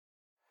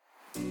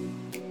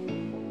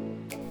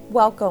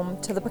Welcome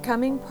to the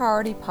Becoming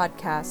Priority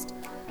podcast.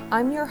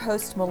 I'm your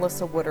host,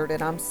 Melissa Woodard,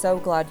 and I'm so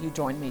glad you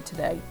joined me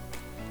today.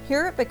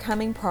 Here at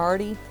Becoming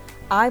Priority,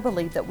 I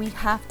believe that we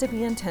have to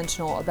be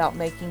intentional about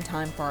making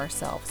time for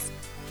ourselves.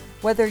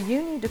 Whether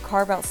you need to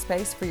carve out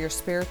space for your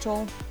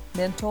spiritual,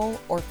 mental,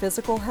 or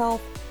physical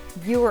health,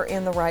 you are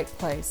in the right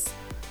place.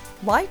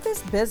 Life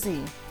is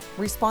busy.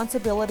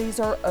 Responsibilities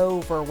are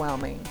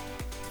overwhelming.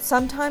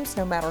 Sometimes,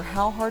 no matter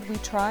how hard we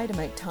try to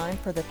make time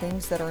for the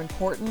things that are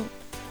important,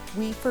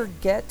 we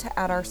forget to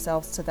add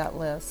ourselves to that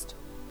list.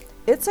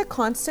 It's a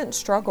constant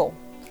struggle,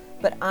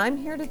 but I'm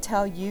here to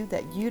tell you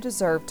that you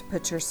deserve to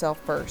put yourself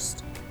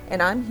first.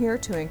 And I'm here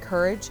to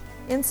encourage,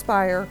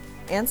 inspire,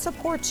 and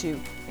support you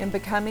in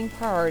becoming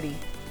priority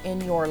in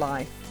your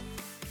life.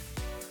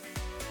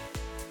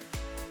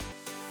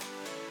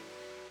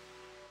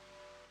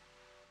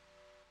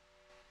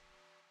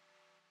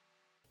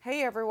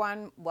 Hey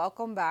everyone,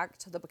 welcome back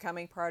to the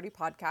Becoming Priority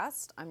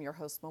podcast. I'm your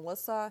host,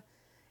 Melissa.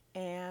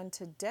 And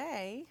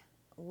today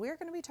we're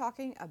going to be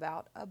talking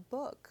about a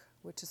book,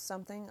 which is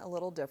something a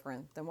little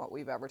different than what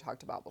we've ever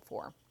talked about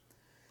before.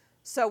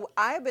 So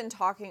I have been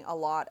talking a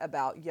lot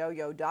about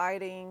yo-yo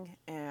dieting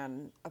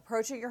and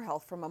approaching your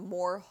health from a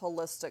more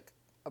holistic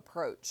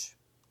approach.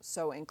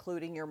 So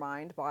including your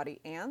mind,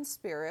 body, and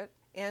spirit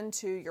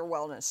into your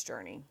wellness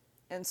journey.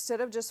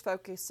 Instead of just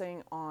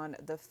focusing on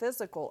the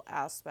physical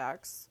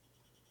aspects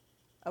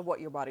of what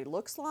your body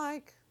looks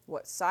like,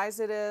 what size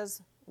it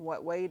is,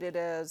 what weight it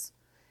is,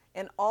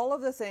 and all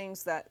of the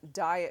things that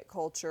diet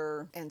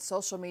culture and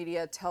social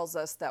media tells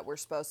us that we're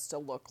supposed to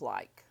look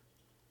like.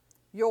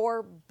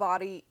 Your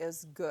body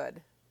is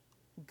good.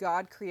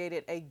 God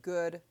created a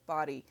good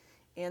body.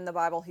 In the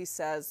Bible, he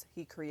says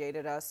he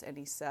created us and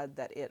he said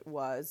that it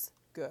was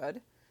good,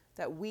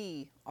 that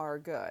we are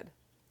good.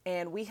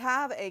 And we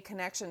have a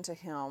connection to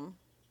him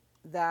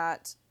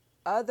that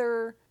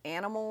other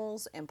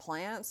animals and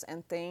plants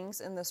and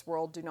things in this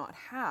world do not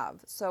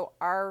have. So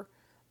our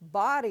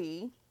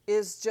body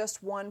is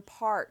just one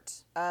part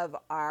of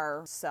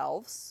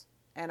ourselves,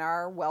 and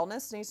our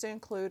wellness needs to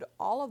include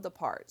all of the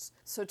parts.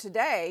 So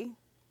today,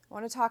 I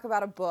want to talk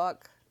about a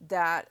book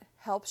that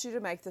helps you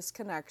to make this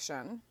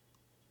connection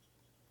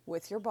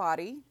with your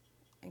body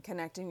and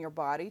connecting your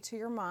body to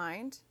your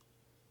mind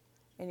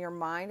and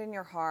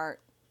your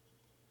heart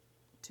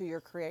to your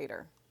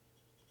Creator.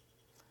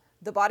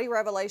 The Body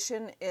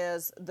Revelation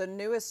is the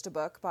newest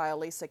book by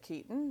Elisa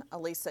Keaton.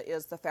 Elisa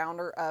is the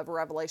founder of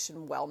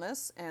Revelation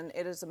Wellness, and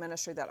it is a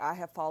ministry that I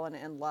have fallen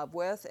in love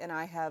with and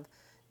I have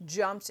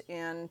jumped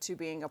into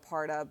being a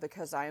part of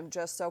because I am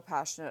just so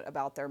passionate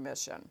about their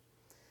mission.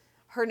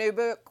 Her new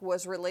book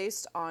was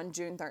released on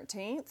June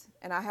 13th,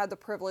 and I had the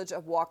privilege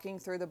of walking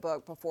through the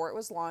book before it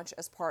was launched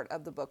as part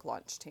of the book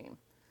launch team.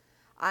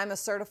 I'm a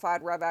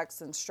certified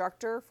RevX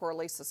instructor for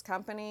Elisa's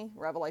company,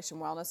 Revelation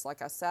Wellness,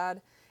 like I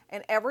said,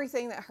 and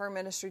everything that her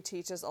ministry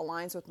teaches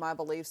aligns with my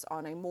beliefs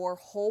on a more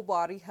whole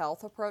body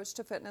health approach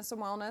to fitness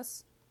and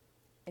wellness.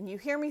 And you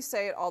hear me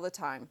say it all the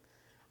time.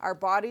 Our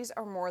bodies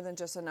are more than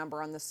just a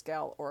number on the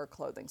scale or a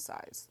clothing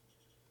size.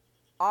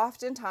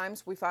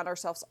 Oftentimes, we find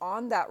ourselves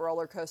on that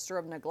roller coaster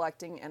of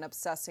neglecting and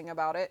obsessing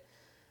about it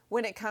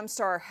when it comes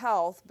to our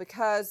health,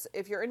 because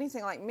if you're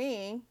anything like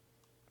me,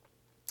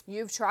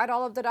 you've tried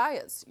all of the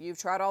diets. You've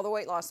tried all the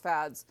weight loss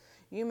fads.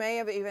 You may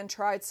have even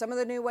tried some of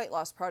the new weight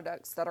loss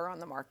products that are on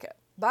the market.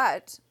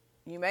 But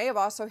you may have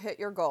also hit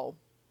your goal.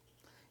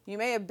 You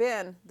may have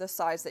been the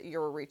size that you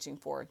were reaching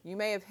for. You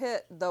may have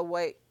hit the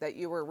weight that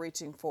you were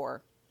reaching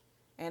for.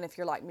 And if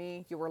you're like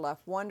me, you were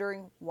left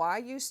wondering why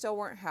you still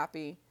weren't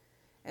happy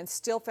and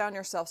still found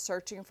yourself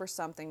searching for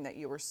something that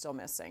you were still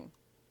missing.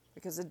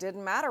 Because it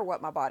didn't matter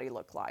what my body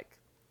looked like.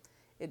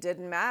 It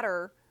didn't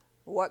matter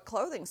what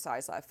clothing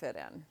size I fit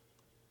in.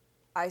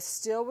 I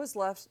still was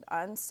left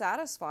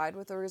unsatisfied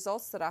with the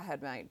results that I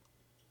had made.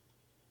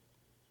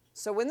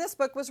 So when this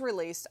book was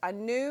released, I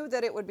knew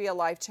that it would be a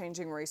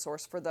life-changing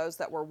resource for those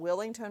that were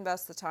willing to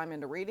invest the time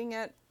into reading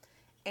it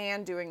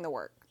and doing the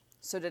work.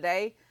 So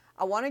today,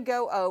 I want to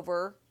go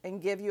over and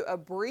give you a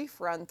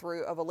brief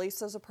run-through of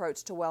Elisa's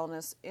approach to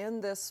wellness in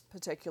this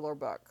particular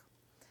book.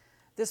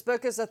 This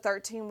book is a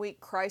 13-week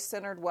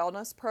Christ-centered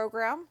wellness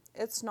program.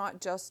 It's not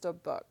just a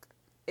book.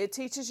 It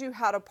teaches you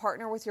how to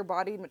partner with your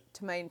body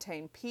to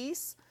maintain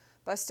peace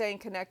by staying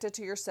connected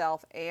to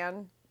yourself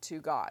and to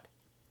God,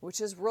 which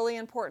is really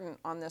important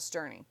on this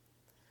journey.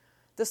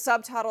 The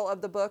subtitle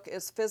of the book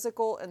is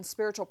Physical and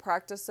Spiritual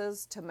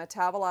Practices to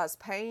Metabolize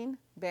Pain,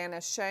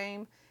 Banish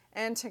Shame,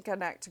 and to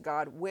Connect to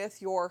God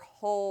with Your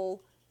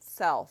Whole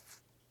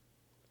Self.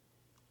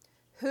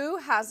 Who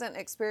hasn't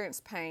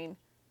experienced pain,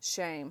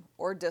 shame,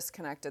 or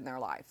disconnect in their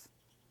life?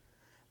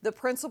 The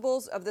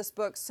principles of this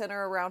book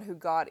center around who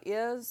God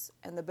is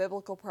and the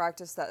biblical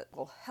practice that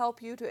will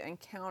help you to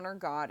encounter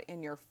God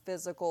in your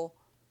physical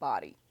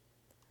body.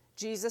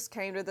 Jesus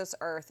came to this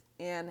earth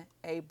in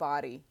a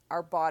body.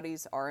 Our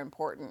bodies are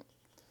important.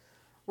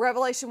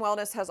 Revelation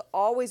Wellness has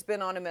always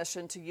been on a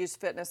mission to use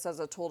fitness as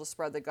a tool to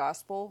spread the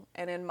gospel.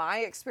 And in my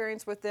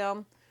experience with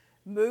them,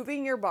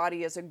 Moving your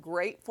body is a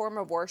great form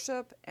of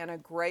worship and a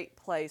great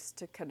place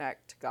to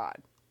connect to God.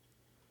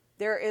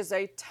 There is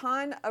a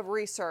ton of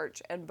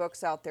research and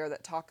books out there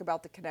that talk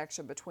about the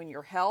connection between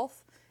your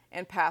health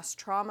and past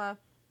trauma,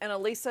 and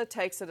Elisa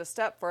takes it a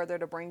step further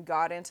to bring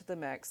God into the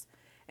mix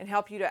and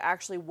help you to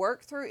actually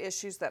work through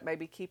issues that may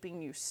be keeping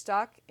you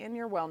stuck in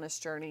your wellness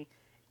journey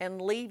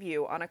and leave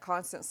you on a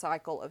constant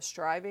cycle of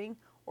striving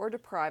or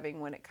depriving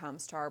when it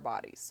comes to our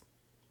bodies.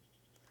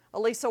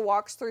 Elisa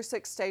walks through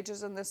 6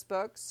 stages in this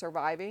book: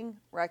 surviving,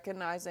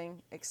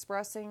 recognizing,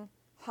 expressing,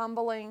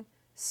 humbling,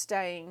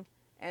 staying,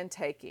 and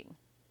taking.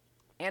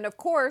 And of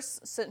course,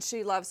 since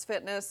she loves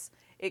fitness,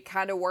 it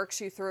kind of works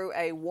you through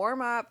a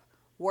warm-up,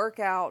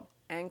 workout,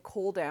 and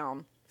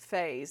cool-down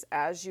phase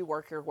as you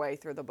work your way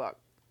through the book.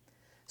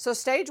 So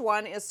stage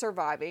 1 is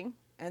surviving,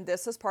 and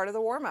this is part of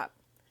the warm-up.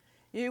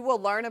 You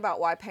will learn about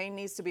why pain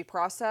needs to be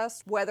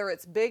processed, whether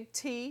it's big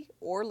T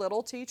or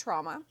little t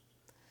trauma.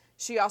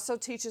 She also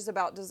teaches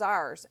about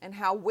desires and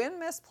how, when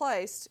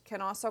misplaced,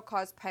 can also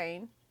cause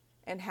pain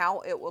and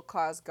how it will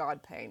cause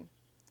God pain.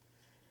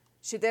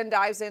 She then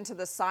dives into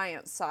the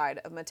science side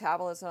of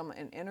metabolism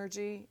and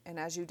energy, and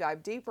as you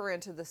dive deeper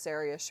into this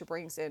area, she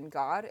brings in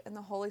God and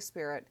the Holy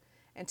Spirit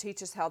and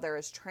teaches how there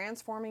is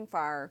transforming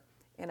fire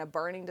and a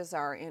burning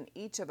desire in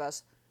each of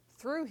us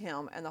through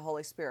Him and the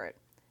Holy Spirit,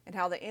 and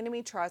how the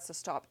enemy tries to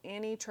stop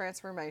any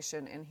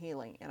transformation and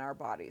healing in our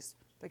bodies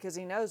because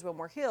he knows when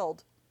we're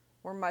healed,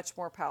 we're much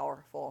more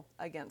powerful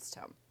against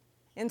him.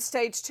 In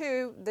stage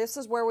 2, this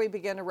is where we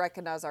begin to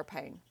recognize our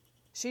pain.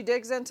 She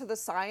digs into the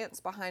science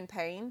behind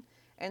pain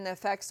and the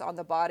effects on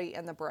the body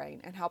and the brain,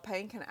 and how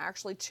pain can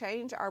actually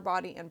change our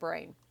body and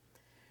brain.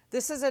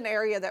 This is an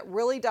area that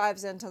really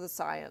dives into the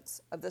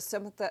science of the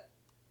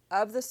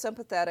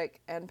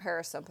sympathetic and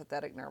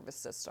parasympathetic nervous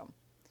system.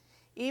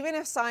 Even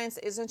if science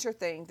isn't your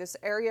thing, this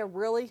area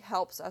really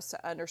helps us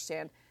to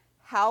understand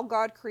how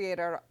God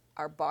created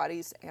our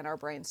bodies and our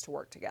brains to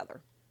work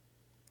together.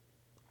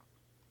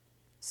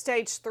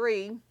 Stage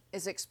 3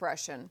 is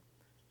expression,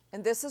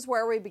 and this is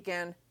where we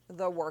begin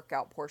the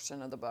workout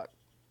portion of the book.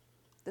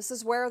 This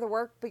is where the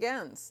work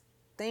begins.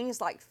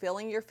 Things like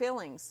feeling your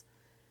feelings,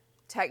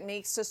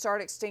 techniques to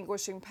start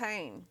extinguishing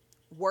pain,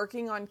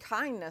 working on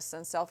kindness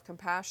and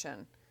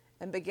self-compassion,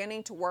 and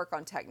beginning to work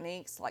on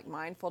techniques like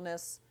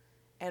mindfulness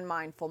and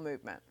mindful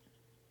movement.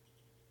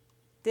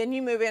 Then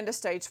you move into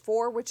stage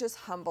 4, which is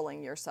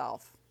humbling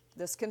yourself.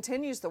 This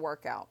continues the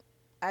workout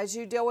as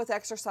you deal with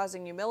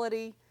exercising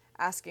humility,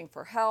 asking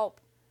for help,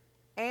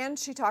 and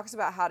she talks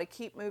about how to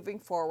keep moving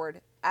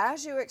forward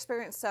as you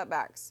experience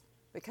setbacks,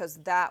 because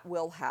that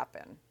will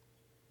happen.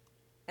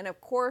 And of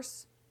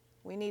course,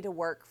 we need to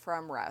work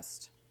from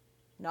rest,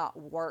 not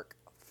work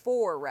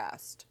for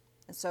rest.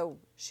 And so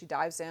she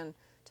dives in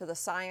to the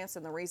science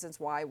and the reasons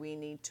why we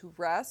need to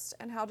rest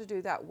and how to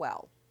do that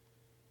well.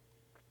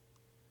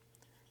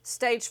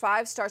 Stage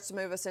 5 starts to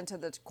move us into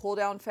the cool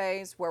down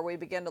phase, where we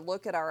begin to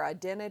look at our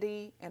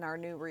identity and our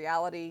new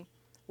reality,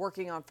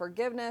 working on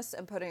forgiveness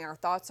and putting our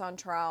thoughts on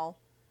trial.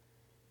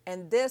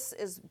 And this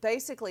is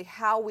basically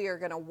how we are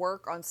going to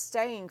work on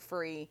staying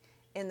free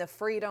in the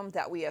freedom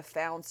that we have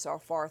found so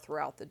far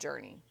throughout the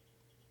journey.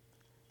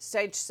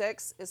 Stage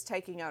 6 is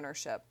taking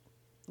ownership.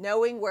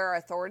 Knowing where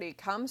authority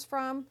comes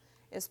from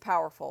is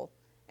powerful,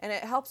 and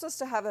it helps us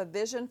to have a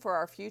vision for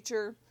our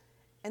future.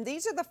 And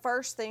these are the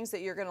first things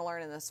that you're going to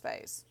learn in this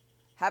phase.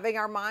 Having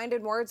our mind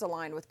and words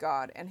aligned with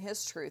God and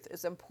His truth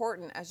is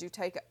important as you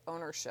take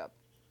ownership.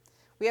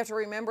 We have to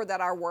remember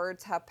that our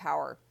words have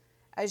power.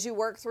 As you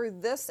work through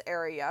this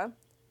area,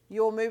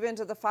 you will move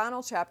into the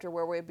final chapter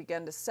where we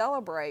begin to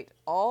celebrate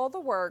all the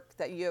work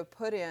that you have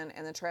put in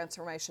and the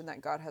transformation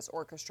that God has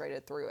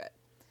orchestrated through it.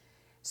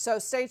 So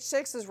stage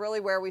 6 is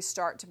really where we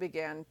start to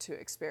begin to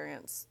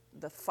experience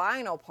the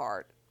final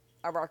part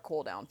of our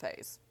cool down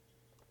phase.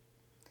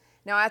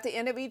 Now, at the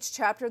end of each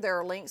chapter, there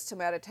are links to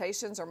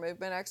meditations or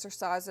movement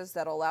exercises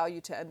that allow you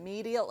to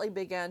immediately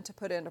begin to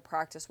put into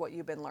practice what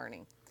you've been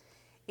learning.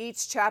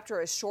 Each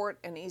chapter is short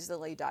and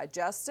easily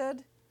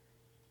digested,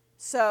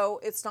 so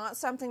it's not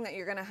something that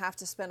you're going to have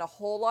to spend a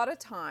whole lot of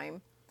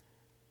time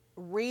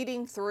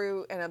reading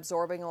through and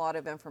absorbing a lot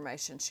of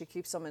information. She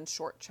keeps them in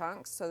short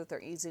chunks so that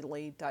they're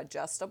easily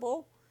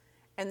digestible.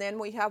 And then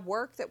we have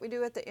work that we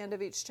do at the end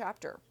of each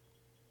chapter.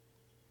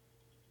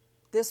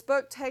 This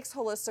book takes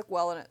holistic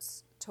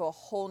wellness to a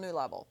whole new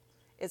level.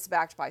 It's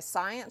backed by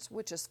science,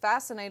 which is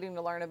fascinating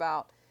to learn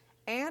about,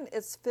 and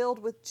it's filled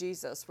with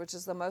Jesus, which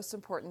is the most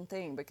important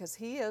thing because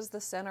He is the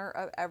center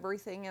of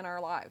everything in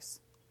our lives.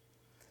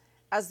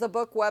 As the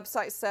book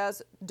website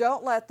says,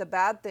 don't let the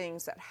bad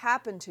things that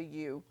happen to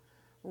you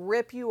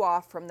rip you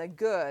off from the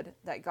good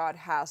that God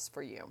has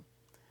for you.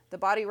 The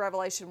body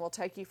revelation will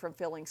take you from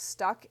feeling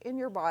stuck in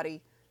your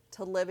body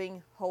to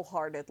living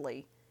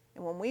wholeheartedly.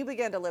 And when we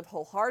begin to live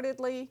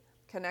wholeheartedly,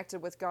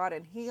 connected with God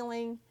and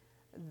healing,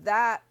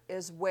 that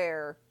is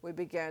where we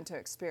begin to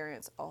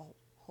experience a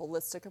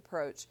holistic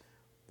approach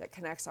that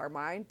connects our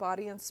mind,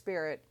 body, and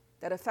spirit,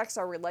 that affects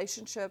our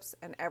relationships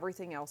and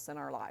everything else in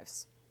our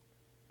lives.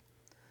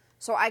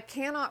 So I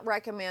cannot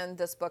recommend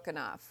this book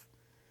enough.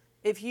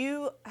 If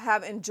you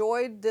have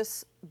enjoyed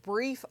this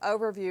brief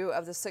overview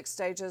of the 6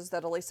 stages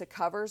that Elisa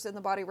covers in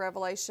the Body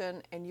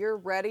Revelation, and you're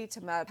ready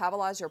to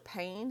metabolize your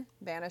pain,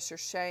 banish your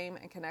shame,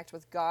 and connect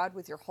with God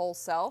with your whole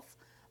self,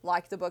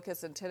 like the book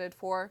is intended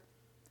for,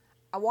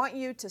 I want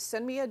you to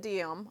send me a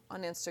DM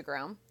on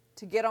Instagram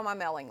to get on my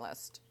mailing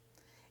list.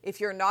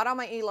 If you're not on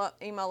my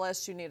email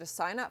list, you need to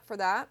sign up for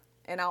that.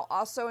 And I'll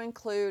also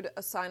include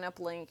a sign-up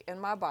link in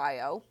my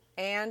bio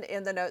and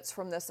in the notes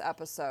from this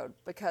episode,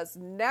 because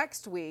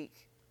next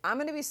week, I'm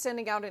going to be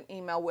sending out an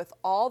email with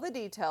all the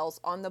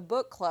details on the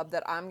book club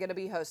that I'm going to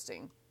be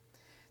hosting.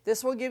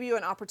 This will give you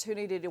an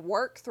opportunity to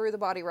work through the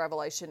Body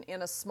Revelation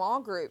in a small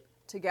group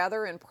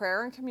together in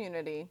prayer and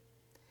community.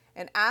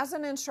 And as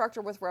an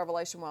instructor with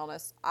Revelation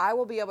Wellness, I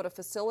will be able to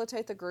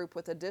facilitate the group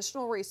with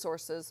additional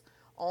resources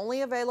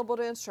only available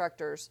to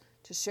instructors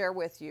to share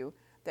with you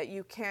that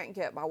you can't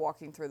get by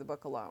walking through the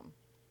book alone.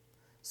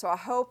 So I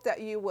hope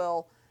that you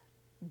will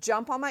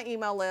jump on my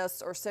email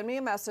list or send me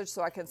a message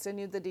so I can send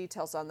you the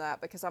details on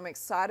that, because I'm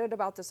excited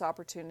about this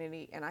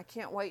opportunity and I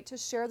can't wait to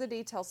share the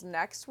details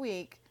next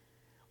week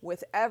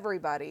with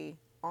everybody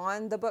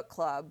on the book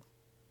club.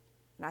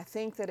 And I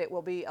think that it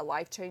will be a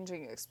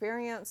life-changing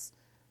experience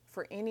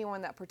for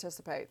anyone that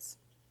participates.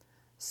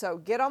 So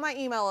get on my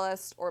email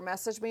list or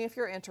message me if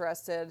you're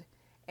interested,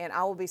 and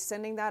I will be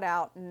sending that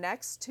out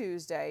next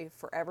Tuesday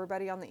for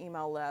everybody on the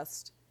email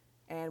list,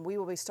 and we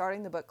will be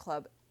starting the book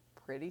club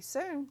pretty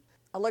soon.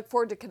 I look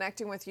forward to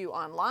connecting with you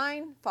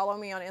online. Follow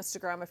me on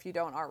Instagram if you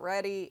don't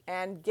already,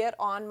 and get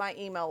on my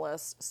email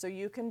list so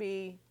you can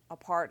be a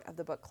part of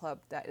the book club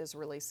that is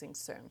releasing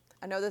soon.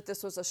 I know that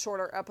this was a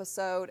shorter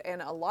episode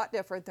and a lot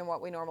different than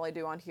what we normally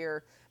do on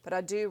here, but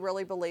I do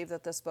really believe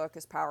that this book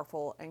is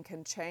powerful and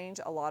can change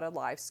a lot of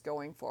lives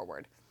going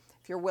forward.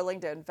 If you're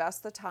willing to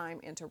invest the time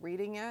into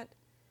reading it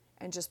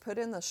and just put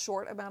in the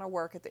short amount of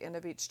work at the end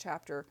of each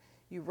chapter,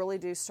 you really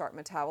do start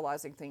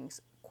metabolizing things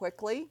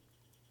quickly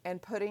and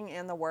putting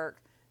in the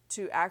work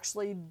to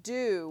actually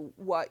do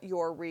what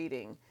you're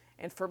reading.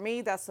 And for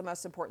me, that's the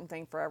most important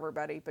thing for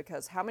everybody,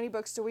 because how many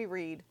books do we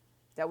read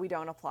that we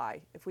don't apply?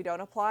 If we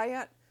don't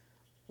apply it,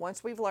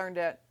 once we've learned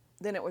it,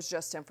 then it was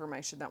just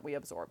information that we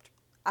absorbed.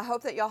 I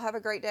hope that y'all have a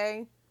great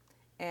day,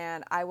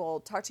 and I will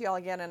talk to y'all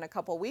again in a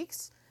couple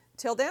weeks.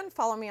 Till then,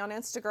 follow me on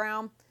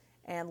Instagram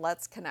and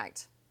let's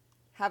connect.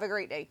 Have a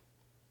great day.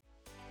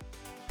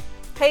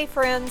 Hey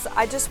friends,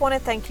 I just want to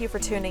thank you for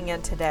tuning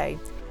in today.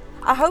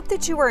 I hope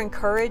that you were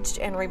encouraged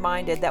and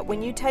reminded that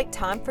when you take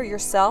time for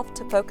yourself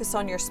to focus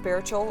on your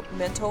spiritual,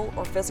 mental,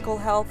 or physical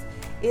health,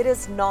 it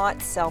is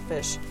not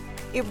selfish.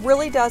 It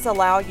really does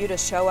allow you to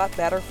show up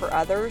better for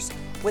others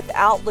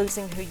without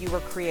losing who you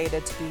were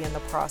created to be in the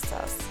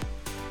process.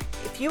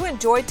 If you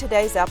enjoyed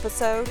today's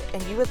episode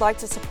and you would like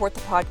to support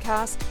the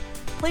podcast,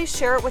 please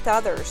share it with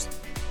others.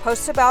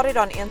 Post about it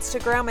on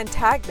Instagram and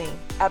tag me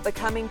at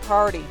Becoming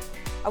Priority.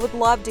 I would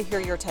love to hear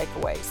your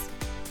takeaways.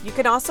 You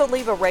can also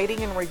leave a rating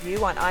and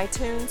review on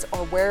iTunes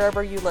or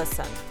wherever you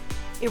listen.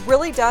 It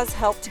really does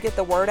help to get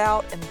the word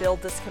out and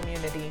build this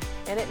community,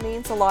 and it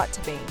means a lot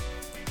to me.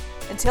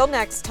 Until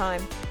next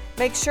time,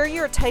 make sure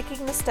you're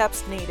taking the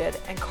steps needed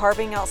and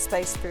carving out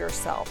space for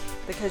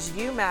yourself, because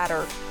you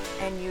matter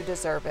and you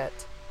deserve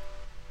it.